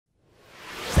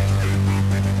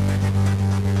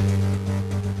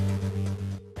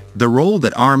The role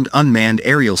that armed unmanned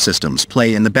aerial systems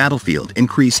play in the battlefield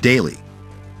increase daily.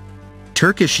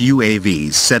 Turkish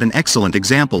UAVs set an excellent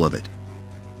example of it.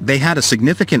 They had a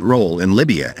significant role in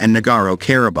Libya and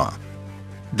Nagorno-Karabakh.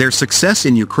 Their success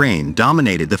in Ukraine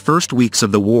dominated the first weeks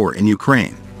of the war in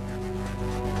Ukraine.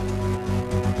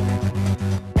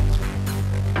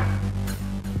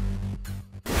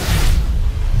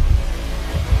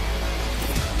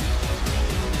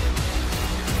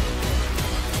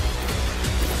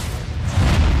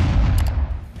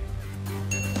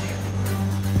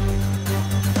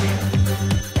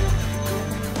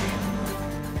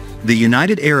 The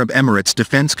United Arab Emirates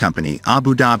defense company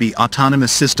Abu Dhabi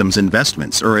Autonomous Systems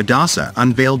Investments or ADASI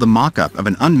unveiled the mock-up of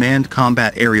an unmanned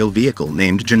combat aerial vehicle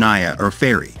named Jeniah or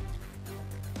Ferry.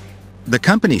 The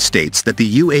company states that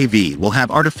the UAV will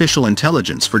have artificial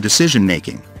intelligence for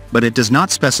decision-making, but it does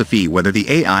not specify whether the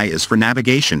AI is for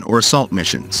navigation or assault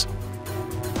missions.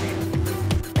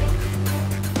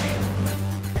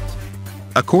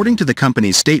 According to the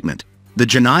company's statement, the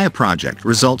Jeniah project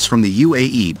results from the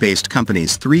UAE-based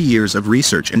company's 3 years of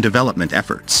research and development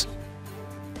efforts.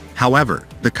 However,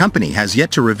 the company has yet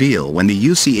to reveal when the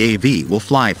UCAV will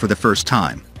fly for the first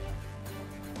time.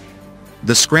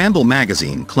 The Scramble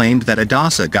magazine claimed that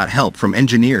ADASI got help from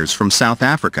engineers from South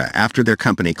Africa after their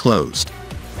company closed.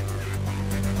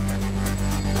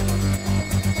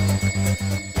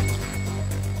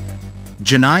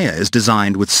 Jeniah is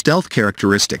designed with stealth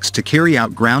characteristics to carry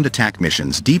out ground attack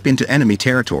missions deep into enemy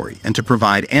territory and to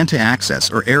provide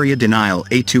anti-access or area denial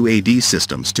A2AD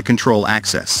systems to control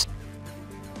access.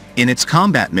 In its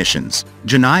combat missions,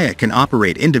 Jeniah can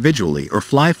operate individually or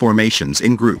fly formations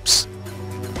in groups.